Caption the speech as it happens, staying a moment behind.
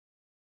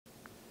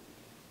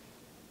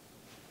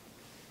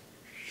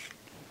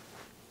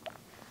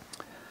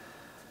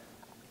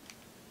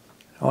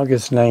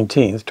August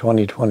 19th,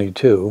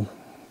 2022,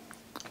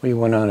 we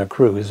went on a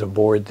cruise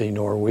aboard the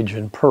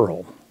Norwegian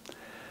Pearl.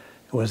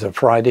 It was a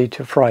Friday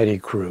to Friday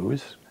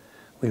cruise.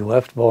 We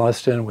left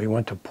Boston, we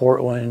went to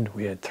Portland,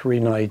 we had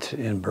 3 nights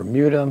in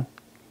Bermuda,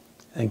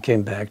 and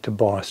came back to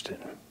Boston.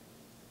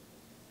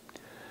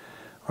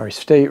 Our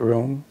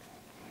stateroom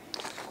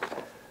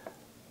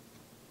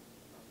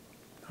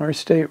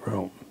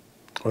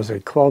was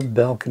a club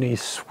balcony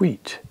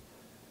suite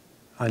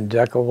on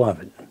deck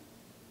 11.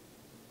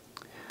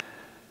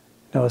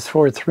 Now it's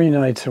for 3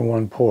 nights in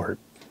one port,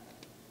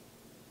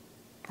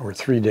 or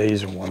 3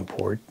 days in one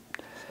port,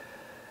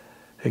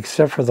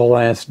 except for the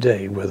last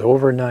day. With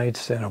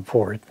overnights and a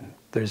port,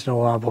 there's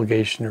no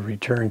obligation to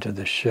return to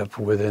the ship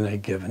within a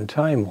given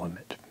time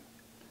limit.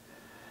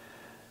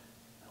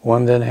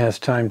 One then has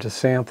time to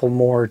sample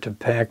more, to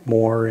pack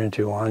more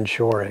into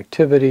onshore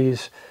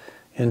activities,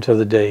 into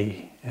the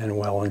day and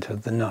well into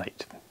the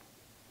night.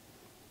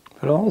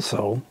 But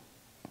also,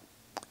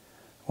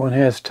 one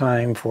has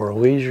time for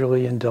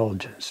leisurely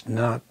indulgence,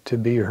 not to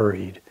be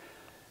hurried,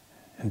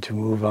 and to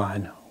move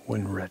on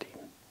when ready.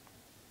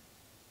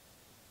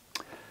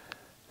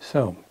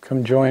 So,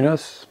 come join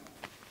us.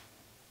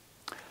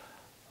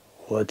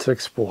 Let's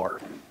explore.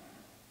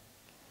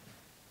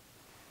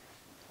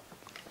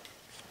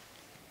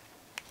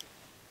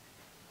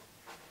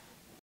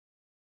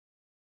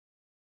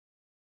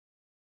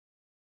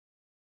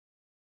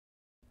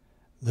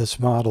 This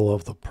model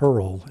of the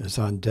Pearl is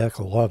on deck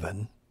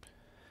 11,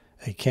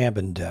 a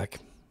cabin deck.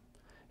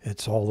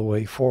 It's all the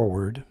way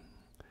forward.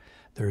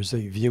 There's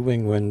a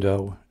viewing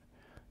window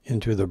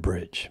into the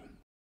bridge.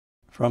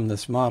 From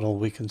this model,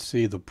 we can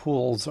see the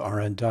pools are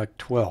on deck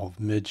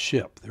 12,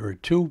 midship. There are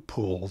 2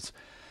 pools.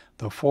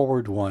 The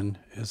forward one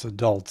is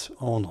adults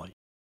only.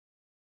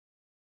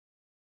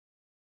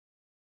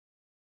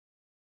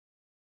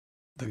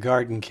 The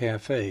Garden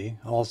Cafe,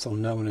 also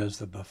known as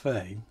the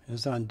buffet,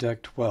 is on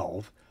deck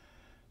 12,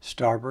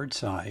 starboard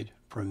side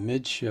from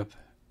midship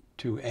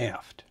to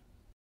aft.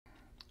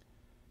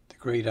 The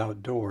Great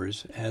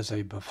Outdoors has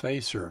a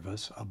buffet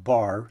service, a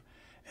bar,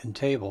 and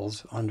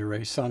tables under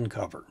a sun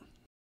cover.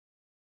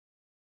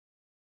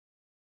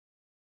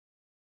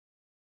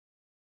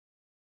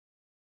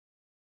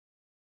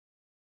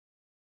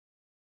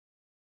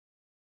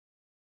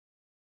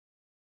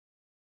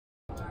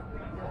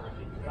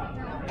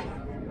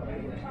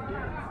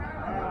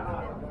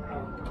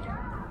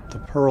 The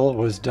Pearl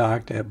was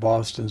docked at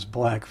Boston's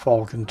Black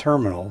Falcon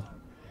Terminal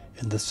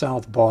in the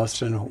South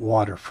Boston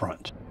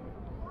waterfront.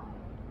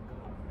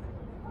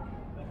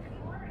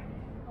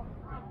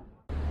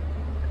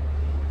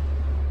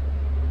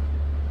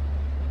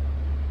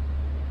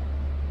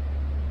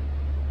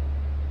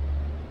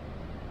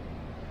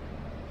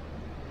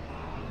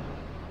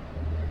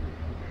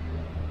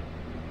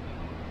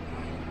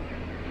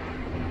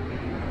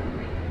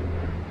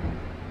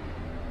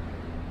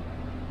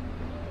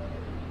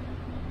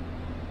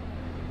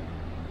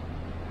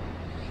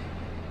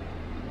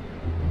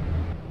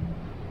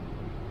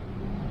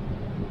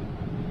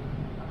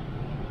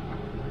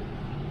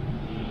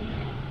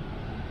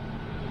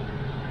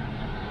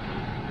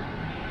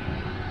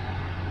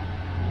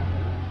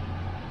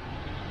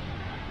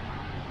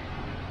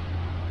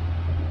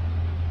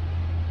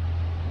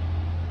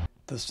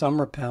 The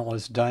Summer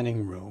Palace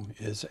dining room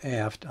is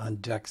aft on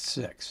deck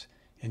 6.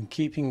 In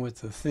keeping with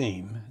the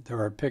theme,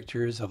 there are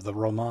pictures of the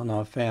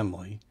Romanov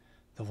family,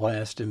 the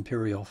last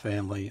imperial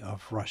family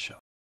of Russia.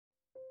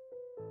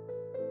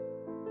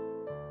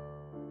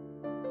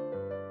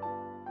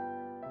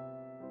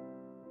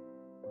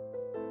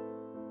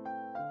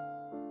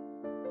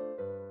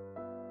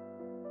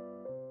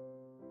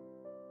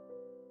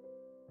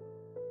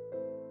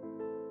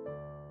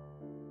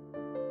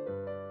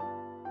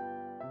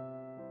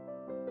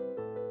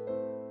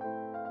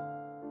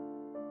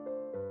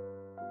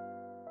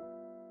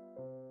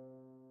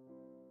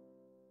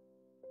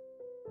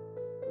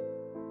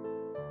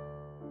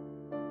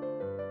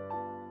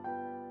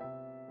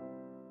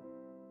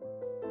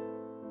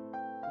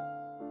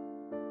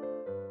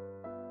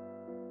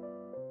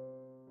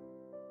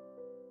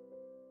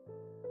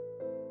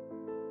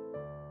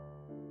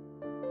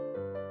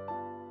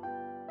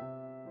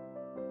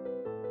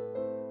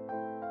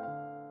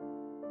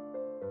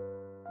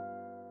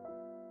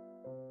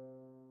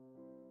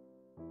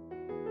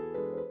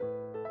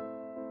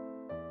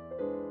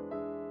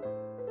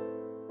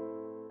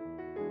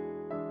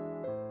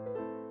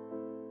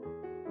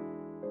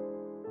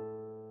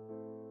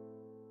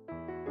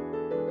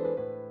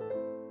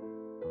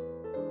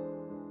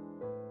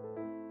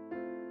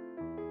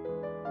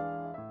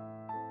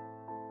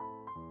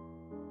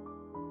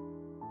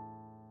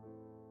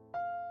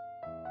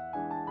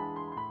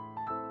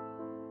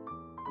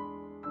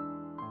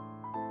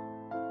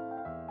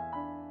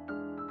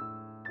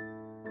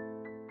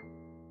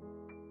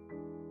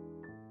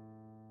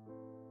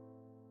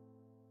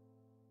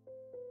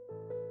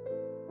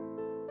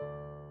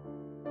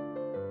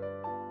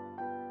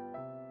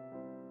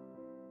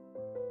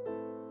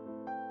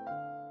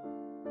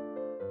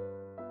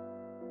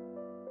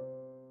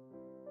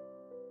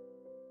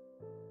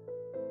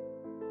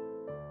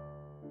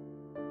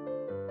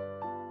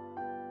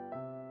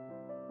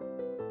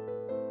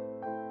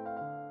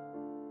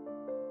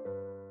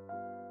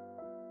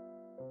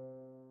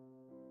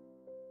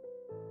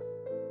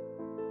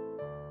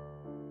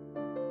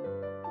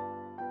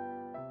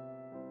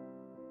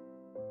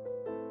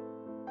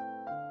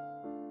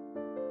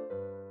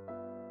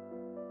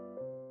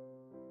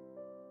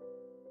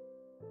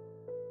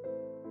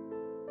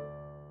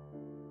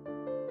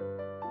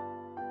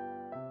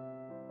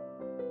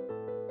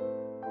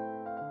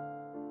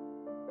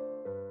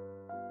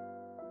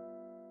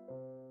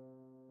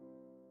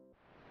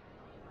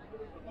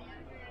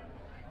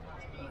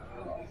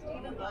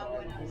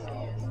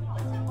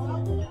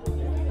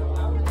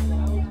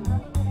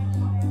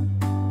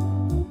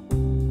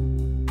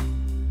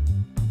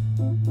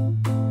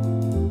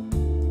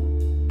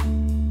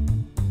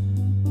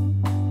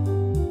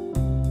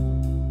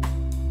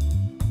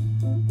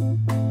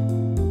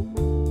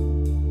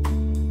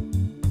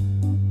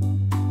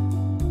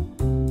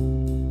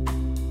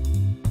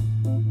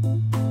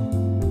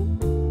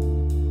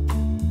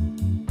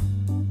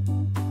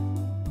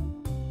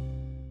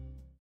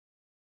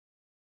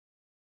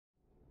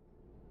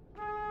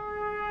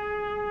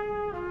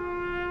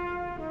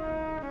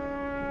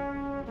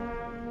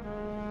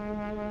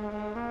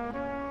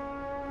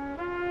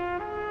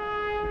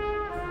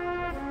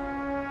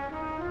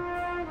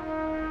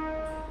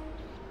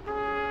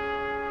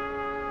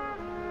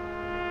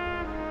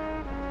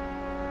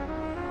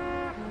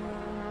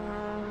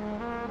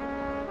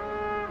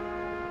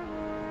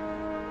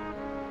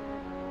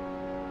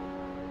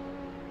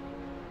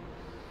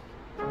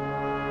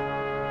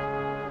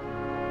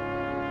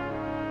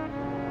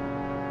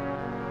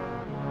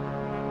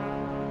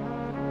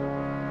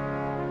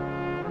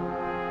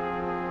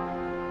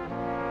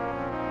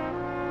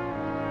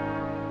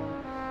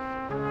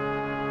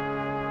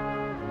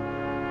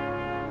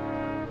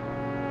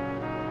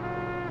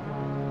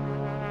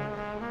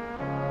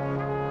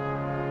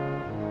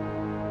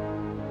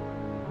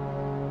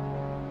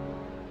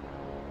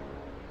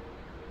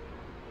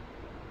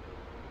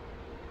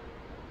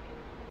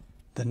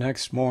 The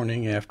next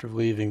morning after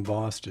leaving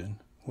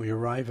Boston, we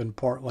arrive in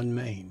Portland,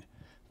 Maine,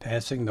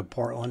 passing the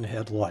Portland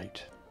Head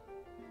Light.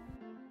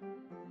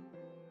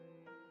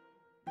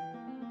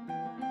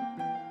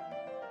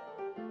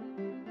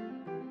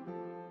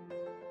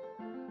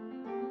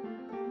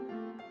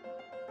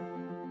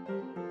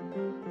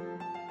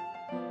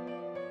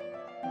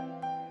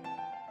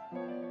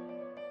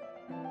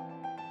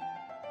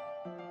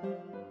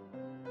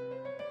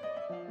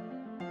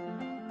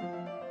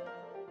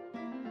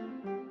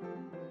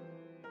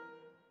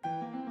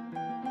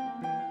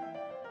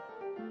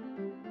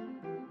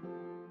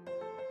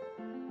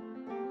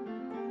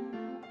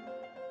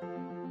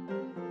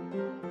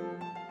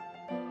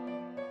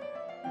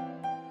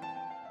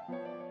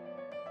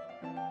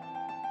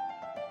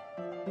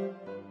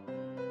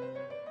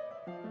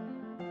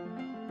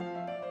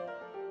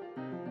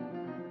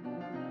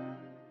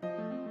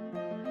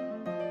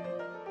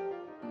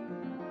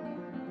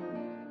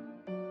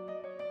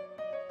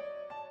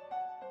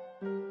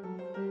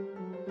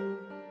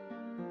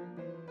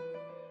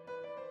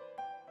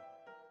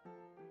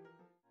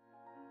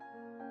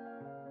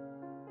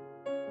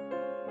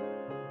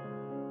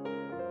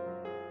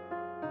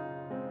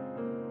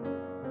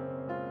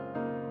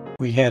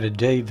 We had a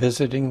day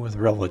visiting with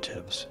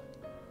relatives.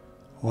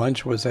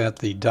 Lunch was at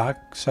the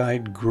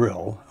Dockside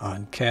Grill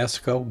on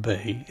Casco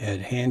Bay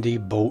at Handy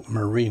Boat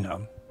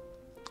Marina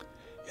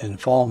in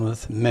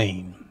Falmouth,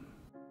 Maine.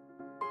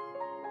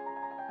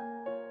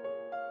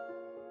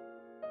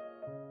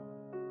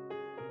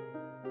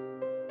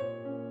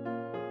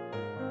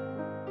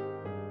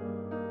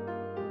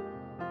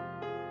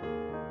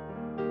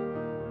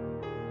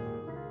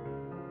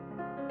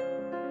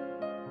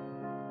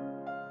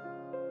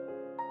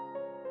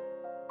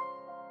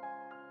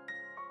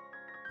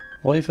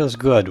 Life is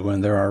good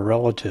when there are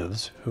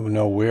relatives who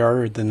know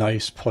where the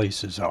nice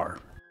places are.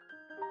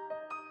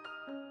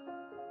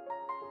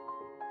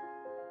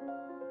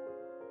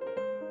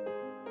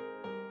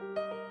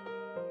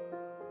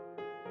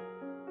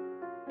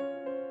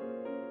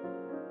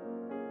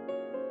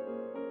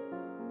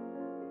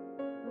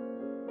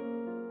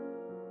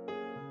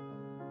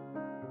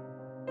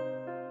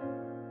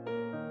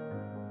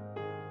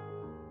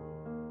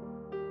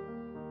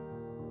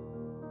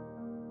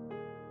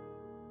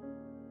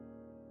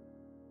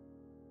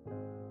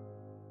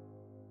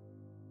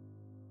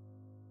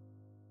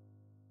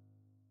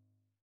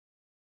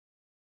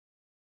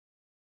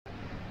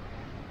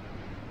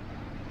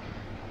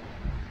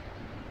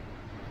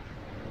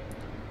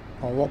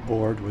 All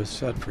aboard was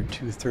set for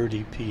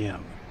 2:30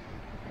 p.m.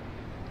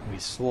 We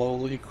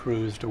slowly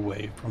cruised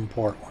away from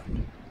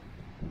Portland.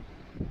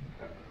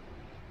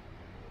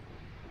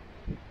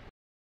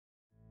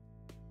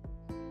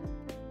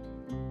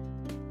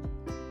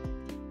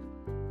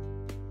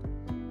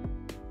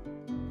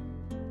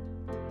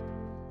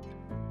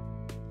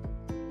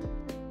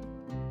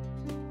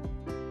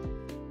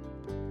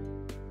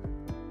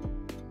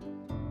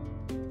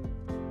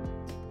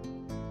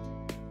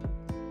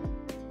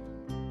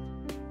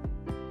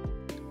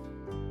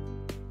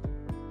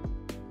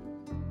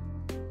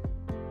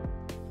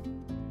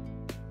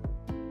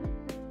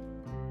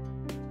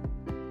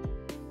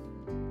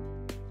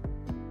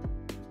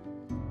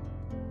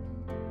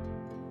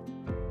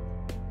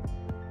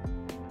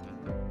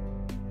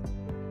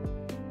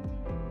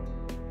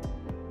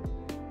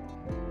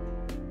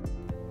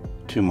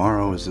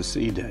 Tomorrow is a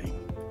sea day.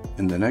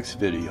 In the next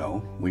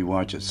video, we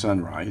watch at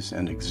sunrise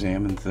and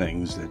examine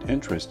things that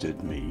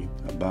interested me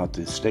about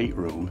the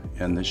stateroom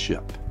and the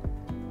ship.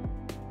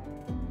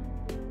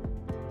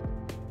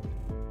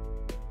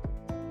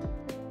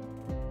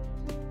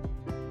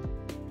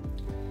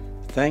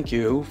 Thank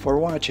you for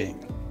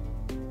watching.